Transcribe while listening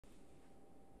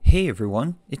Hey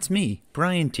everyone, it's me,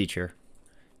 Bryan teacher.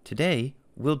 Today,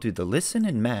 we'll do the listen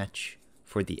and match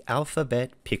for the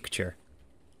alphabet picture.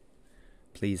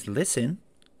 Please listen,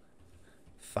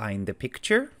 find the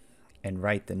picture, and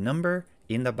write the number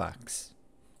in the box.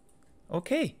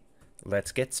 Okay,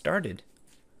 let's get started.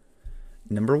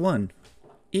 Number 1,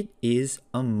 it is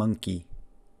a monkey.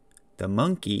 The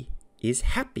monkey is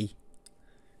happy.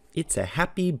 It's a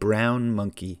happy brown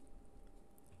monkey.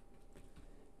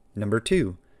 Number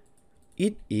 2,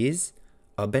 it is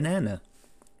a banana.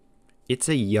 It's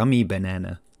a yummy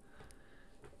banana.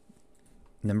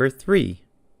 Number 3,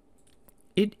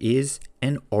 it is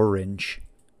an orange.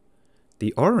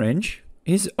 The orange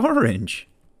is orange.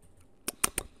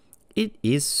 It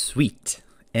is sweet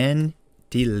and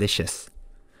delicious.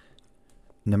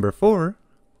 Number 4,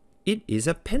 it is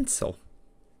a pencil.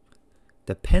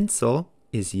 The pencil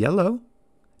is yellow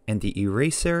and the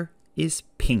eraser is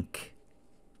pink.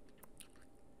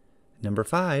 Number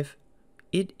 5,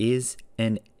 it is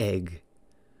an egg.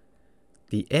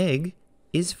 The egg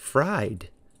is fried.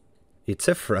 It's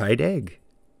a fried egg.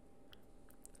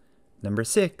 Number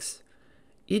 6,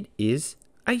 it is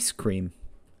ice cream.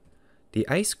 The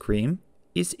ice cream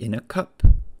is in a cup.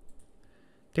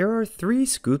 There are 3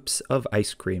 scoops of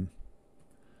ice cream: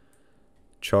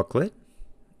 chocolate,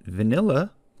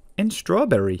 vanilla, and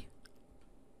strawberry.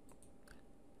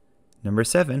 Number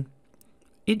 7,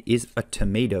 it is a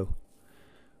tomato.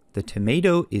 The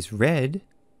tomato is red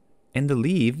and the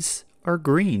leaves are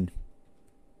green.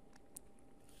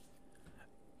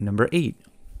 Number 8,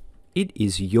 it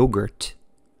is yogurt.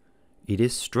 It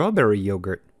is strawberry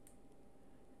yogurt.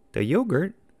 The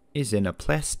yogurt is in a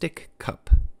plastic cup.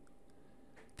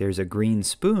 There's a green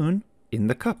spoon in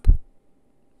the cup.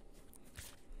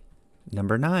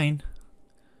 Number 9,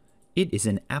 it is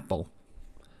an apple.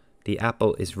 The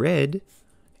apple is red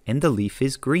and the leaf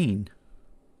is green.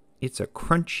 It's a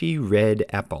crunchy red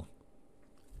apple.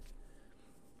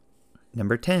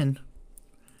 Number 10,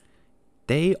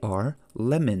 they are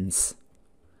lemons.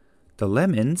 The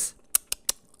lemons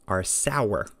are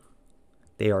sour.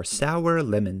 They are sour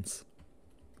lemons.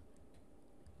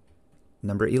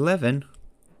 Number 11,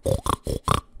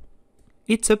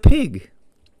 it's a pig.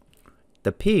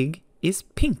 The pig is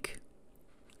pink,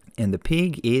 and the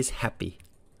pig is happy.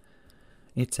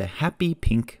 It's a happy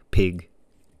pink pig.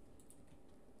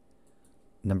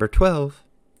 Number 12,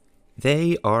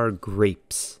 they are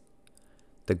grapes.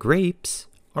 The grapes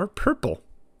are purple.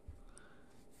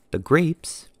 The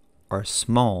grapes are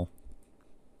small.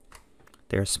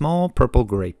 They're small purple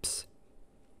grapes.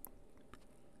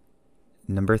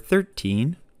 Number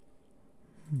 13,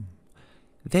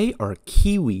 they are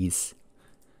kiwis.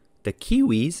 The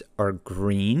kiwis are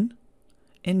green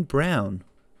and brown.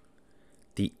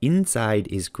 The inside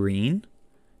is green.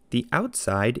 The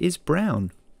outside is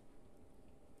brown.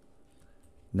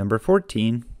 Number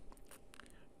 14,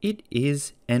 it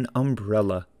is an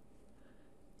umbrella.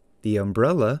 The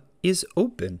umbrella is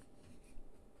open.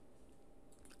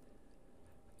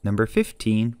 Number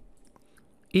 15,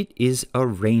 it is a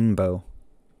rainbow.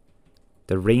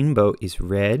 The rainbow is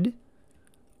red,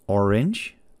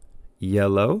 orange,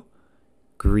 yellow,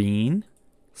 green,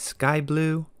 sky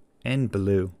blue, and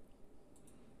blue.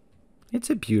 It's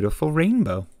a beautiful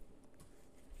rainbow.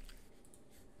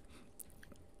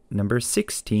 Number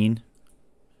 16,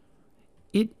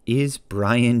 it is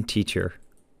Bryan teacher.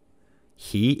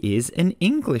 He is an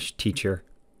English teacher.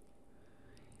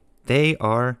 They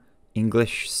are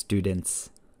English students.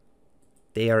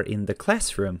 They are in the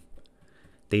classroom.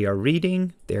 They are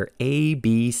reading their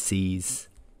ABCs.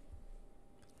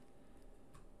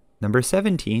 Number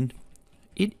 17,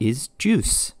 it is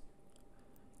juice.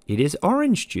 It is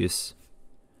orange juice.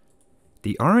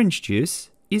 The orange juice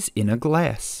is in a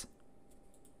glass.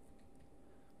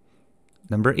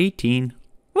 Number 18,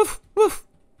 woof, woof.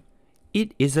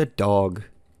 It is a dog.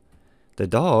 The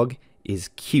dog is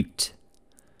cute.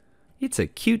 It's a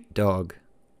cute dog.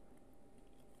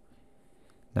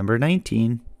 Number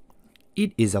 19,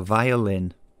 it is a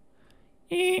violin.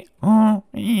 The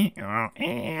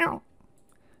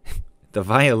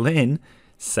violin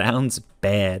sounds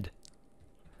bad.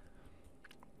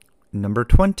 Number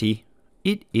 20,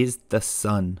 it is the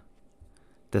sun.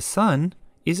 The sun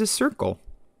is a circle.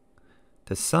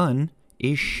 The sun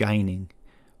is shining.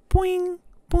 Boing,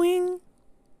 boing.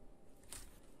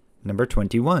 Number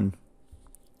 21,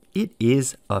 it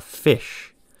is a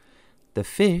fish. The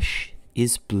fish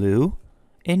is blue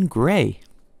and gray.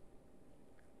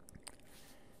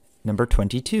 Number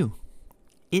 22,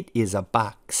 it is a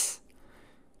box.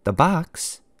 The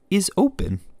box is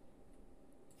open.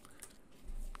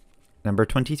 Number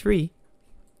 23,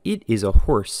 it is a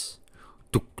horse.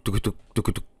 Tuk,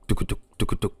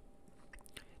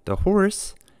 The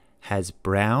horse has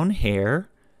brown hair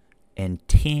and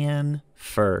tan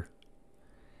fur.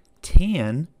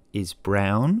 Tan is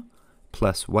brown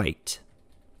plus white.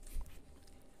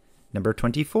 Number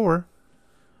 24.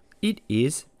 It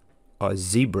is a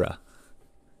zebra.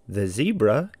 The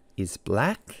zebra is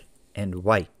black and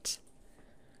white.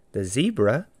 The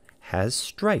zebra has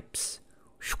stripes.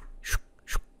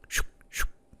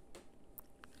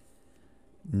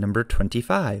 Number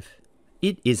 25.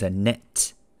 It is a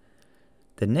net.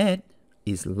 The net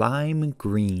is lime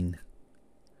green.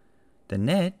 The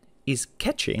net is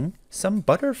catching some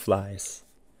butterflies.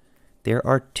 There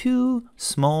are 2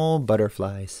 small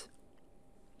butterflies.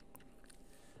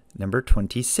 Number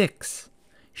 26.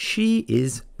 She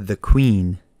is the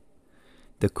queen.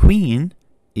 The queen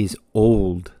is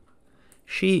old.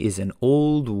 She is an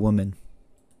old woman.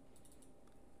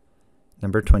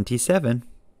 Number 27.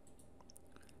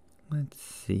 Let's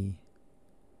see.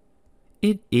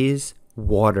 It is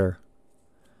water.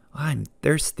 I'm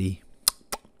thirsty.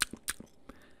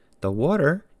 The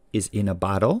water is in a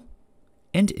bottle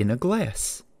and in a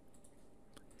glass.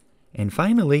 And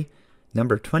finally,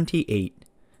 number 28.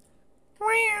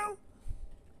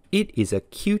 It is a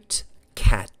cute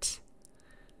cat.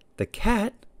 The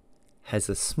cat has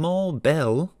a small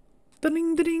bell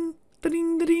ding-ding,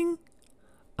 ding-ding,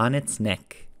 on its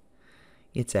neck.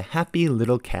 It's a happy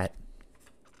little cat.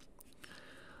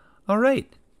 All right,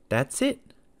 that's it.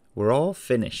 We're all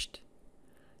finished.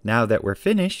 Now that we're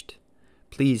finished,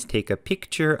 please take a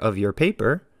picture of your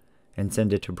paper and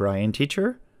send it to Bryan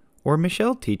Teacher or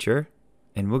Michelle Teacher,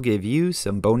 and we'll give you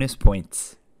some bonus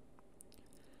points.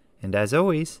 And as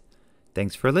always,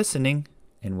 thanks for listening,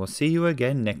 and we'll see you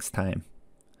again next time.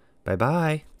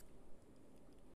 Bye-bye.